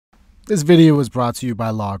This video was brought to you by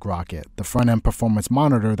LogRocket, the front-end performance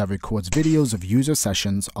monitor that records videos of user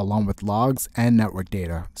sessions along with logs and network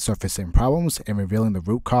data, surfacing problems and revealing the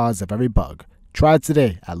root cause of every bug. Try it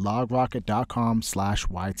today at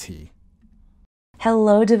logrocket.com/YT.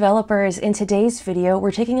 Hello developers, in today's video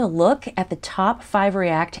we're taking a look at the top 5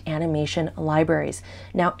 React animation libraries.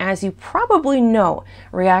 Now as you probably know,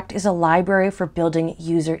 React is a library for building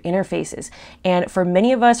user interfaces, and for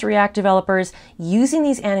many of us React developers, using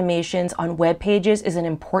these animations on web pages is an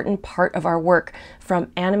important part of our work,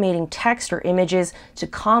 from animating text or images to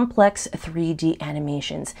complex 3D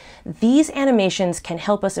animations. These animations can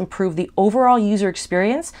help us improve the overall user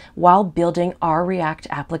experience while building our React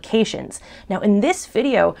applications. Now in this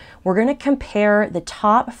video, we're going to compare the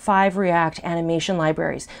top 5 React animation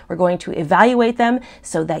libraries. We're going to evaluate them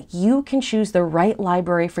so that you can choose the right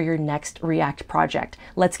library for your next React project.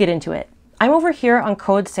 Let's get into it. I'm over here on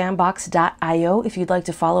codesandbox.io if you'd like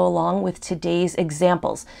to follow along with today's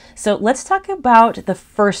examples. So let's talk about the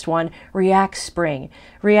first one, React Spring.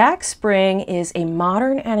 React Spring is a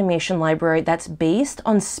modern animation library that's based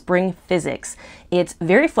on Spring physics. It's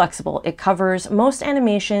very flexible. It covers most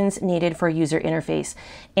animations needed for a user interface.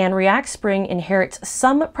 And React Spring inherits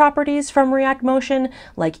some properties from React Motion,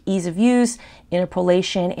 like ease of use,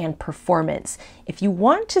 interpolation, and performance. If you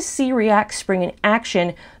want to see React Spring in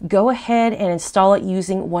action, go ahead and install it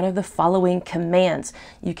using one of the following commands.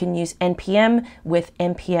 You can use npm with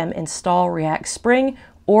npm install React Spring,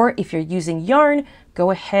 or if you're using Yarn,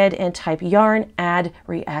 go ahead and type yarn add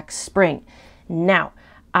React Spring. Now,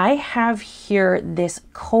 I have here this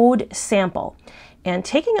code sample, and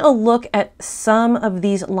taking a look at some of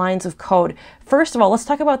these lines of code. First of all, let's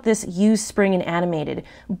talk about this use Spring and animated.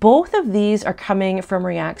 Both of these are coming from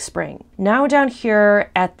React Spring. Now down here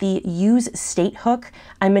at the use state hook,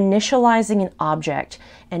 I'm initializing an object.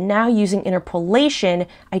 And now using interpolation,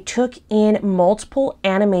 I took in multiple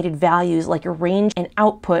animated values like a range and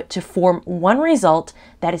output to form one result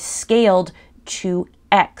that is scaled to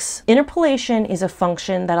X. Interpolation is a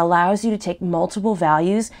function that allows you to take multiple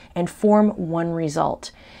values and form one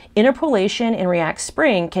result. Interpolation in React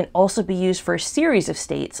Spring can also be used for a series of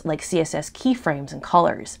states like CSS keyframes and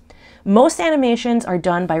colors. Most animations are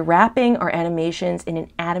done by wrapping our animations in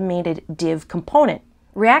an animated div component.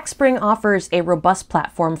 React Spring offers a robust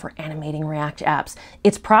platform for animating React apps.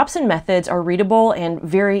 Its props and methods are readable and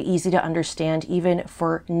very easy to understand even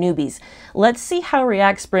for newbies. Let's see how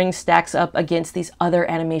React Spring stacks up against these other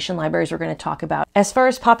animation libraries we're going to talk about. As far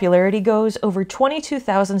as popularity goes, over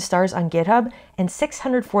 22,000 stars on GitHub and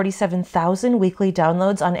 647,000 weekly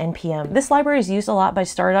downloads on NPM. This library is used a lot by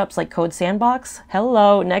startups like Code Sandbox,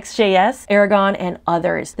 hello, Next.js, Aragon, and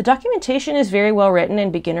others. The documentation is very well written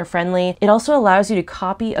and beginner friendly. It also allows you to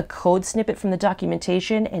copy a code snippet from the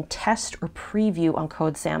documentation and test or preview on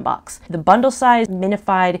Code Sandbox. The bundle size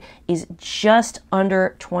minified is just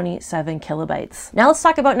under 27 kilobytes. Now let's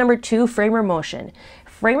talk about number 2, Framer Motion.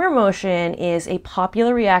 Framer Motion is a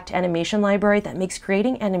popular React animation library that makes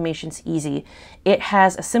creating animations easy. It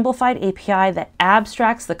has a simplified API that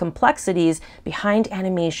abstracts the complexities behind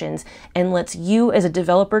animations and lets you as a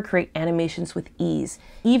developer create animations with ease.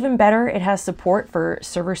 Even better, it has support for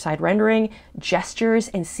server-side rendering, gestures,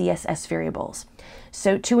 and CSS variables.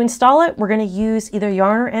 So to install it, we're going to use either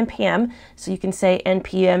Yarn or npm. So you can say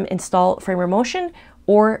npm install Framer Motion,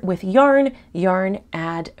 or with Yarn, yarn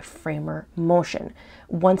add Framer Motion.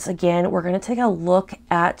 Once again, we're going to take a look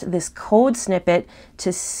at this code snippet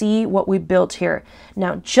to see what we built here.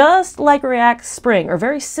 Now, just like React Spring, or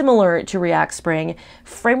very similar to React Spring,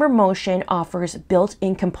 Framer Motion offers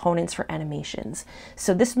built-in components for animations.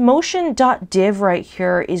 So this motion.div right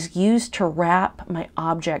here is used to wrap my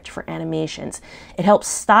object for animations. It helps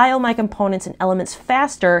style my components and elements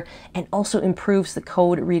faster and also improves the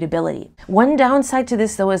code readability. One downside to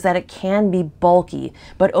this though is that it can be bulky,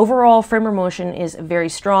 but overall Framer Motion is very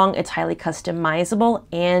strong, it's highly customizable,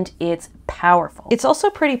 and it's powerful. It's also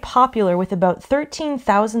pretty popular with about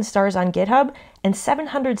 13,000 stars on GitHub and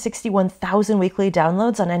 761,000 weekly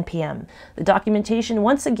downloads on NPM. The documentation,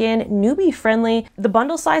 once again, newbie friendly. The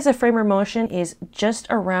bundle size of Framer Motion is just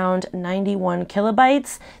around 91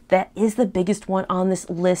 kilobytes. That is the biggest one on this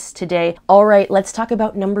list today. All right, let's talk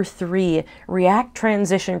about number 3, React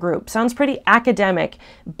Transition Group. Sounds pretty academic,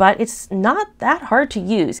 but it's not that hard to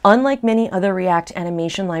use. Unlike many other React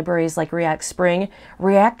animation libraries like React Spring,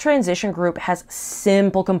 React Transition Group has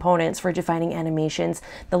simple components for defining animations.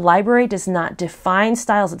 The library does not define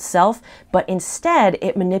styles itself, but instead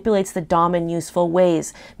it manipulates the DOM in useful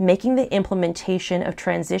ways, making the implementation of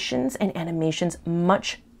transitions and animations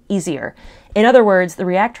much easier. In other words, the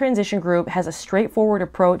React Transition Group has a straightforward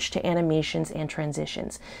approach to animations and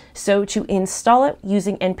transitions. So to install it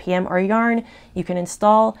using npm or yarn, you can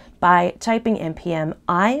install by typing npm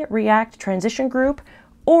I React Transition Group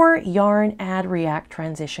or yarn add React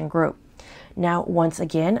Transition Group. Now, once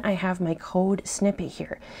again, I have my code snippet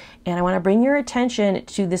here, and I want to bring your attention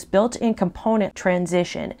to this built-in component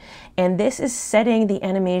transition. And this is setting the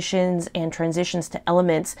animations and transitions to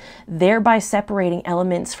elements, thereby separating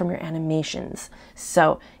elements from your animations.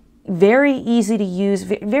 So very easy to use,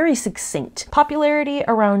 very succinct. Popularity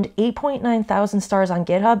around 8.9 thousand stars on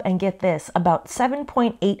GitHub, and get this, about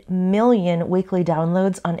 7.8 million weekly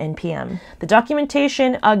downloads on NPM. The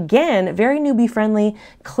documentation, again, very newbie friendly,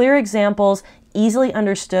 clear examples, easily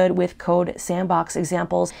understood with code sandbox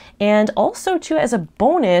examples. And also too, as a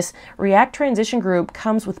bonus, React Transition Group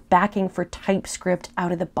comes with backing for TypeScript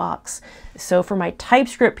out of the box. So for my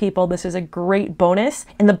TypeScript people, this is a great bonus.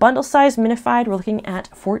 And the bundle size minified, we're looking at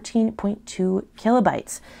 14.2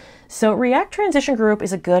 kilobytes. So React Transition Group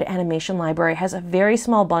is a good animation library, has a very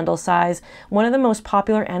small bundle size, one of the most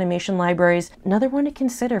popular animation libraries, another one to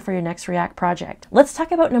consider for your next React project. Let's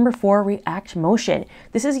talk about number 4, React Motion.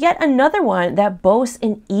 This is yet another one that boasts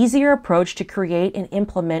an easier approach to create and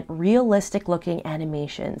implement realistic looking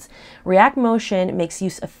animations. React Motion makes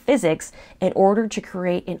use of physics in order to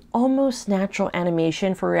create an almost natural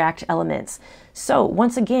animation for React elements. So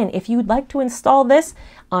once again, if you would like to install this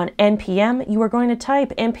on npm, you are going to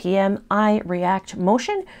type npm I React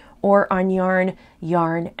Motion, or on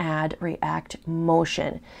yarn add React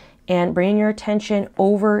Motion. And bringing your attention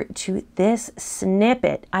over to this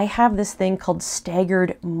snippet, I have this thing called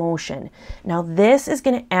staggered motion. Now this is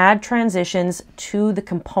going to add transitions to the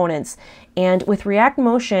components. And with React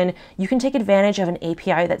Motion, you can take advantage of an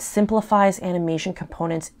API that simplifies animation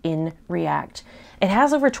components in React. It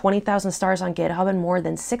has over 20,000 stars on GitHub and more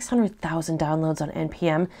than 600,000 downloads on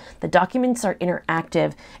NPM. The documents are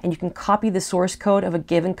interactive, and you can copy the source code of a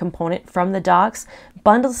given component from the docs.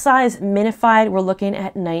 Bundle size minified, we're looking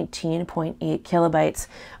at 19.8 kilobytes.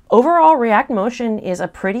 Overall, React Motion is a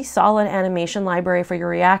pretty solid animation library for your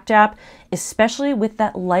React app, especially with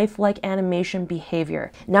that lifelike animation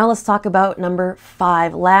behavior. Now let's talk about number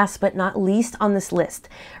 5, last but not least on this list.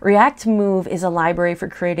 React Move is a library for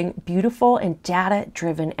creating beautiful and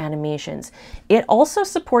data-driven animations. It also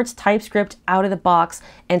supports TypeScript out of the box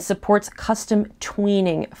and supports custom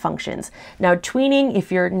tweening functions. Now, tweening,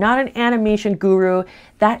 if you're not an animation guru,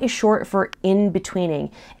 that is short for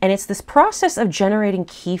in-betweening, and it's this process of generating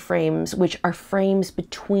keyframes, which are frames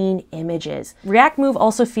between images. React Move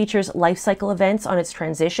also features lifecycle events on its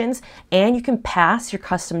transitions, and you can pass your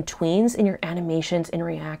custom tweens in your animations in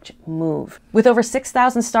React Move. With over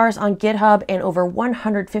 6,000 stars on GitHub and over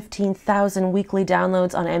 115,000 weekly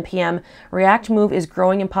downloads on NPM, React Move is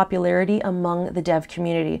growing in popularity among the dev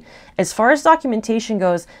community. As far as documentation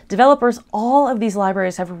goes, developers, all of these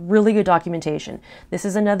libraries have really good documentation. This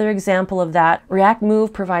is another example of that. React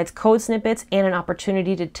Move provides code snippets and an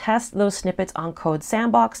opportunity to test those snippets on Code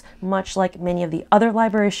Sandbox, much like many of the other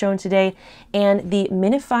libraries shown today. And the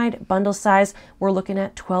minified bundle size, we're looking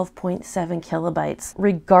at 12.7 kilobytes.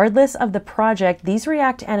 Regardless of the project, these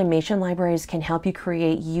React animation libraries can help you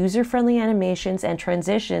create user-friendly animations and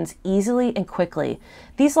transitions easily and quickly.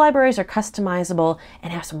 These libraries are customizable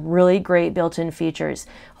and have some really great built-in features.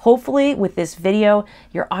 Hopefully with this video,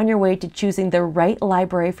 you're on your way to choosing the right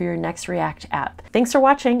library for your next React app. Thanks for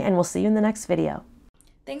watching, and we'll see you in the next video.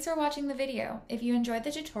 Thanks for watching the video. If you enjoyed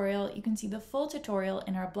the tutorial, you can see the full tutorial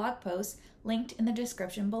in our blog post linked in the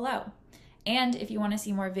description below. And if you want to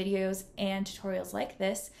see more videos and tutorials like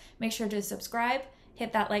this, make sure to subscribe,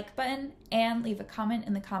 hit that like button, and leave a comment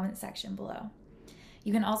in the comment section below.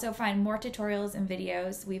 You can also find more tutorials and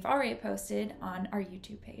videos we've already posted on our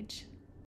YouTube page.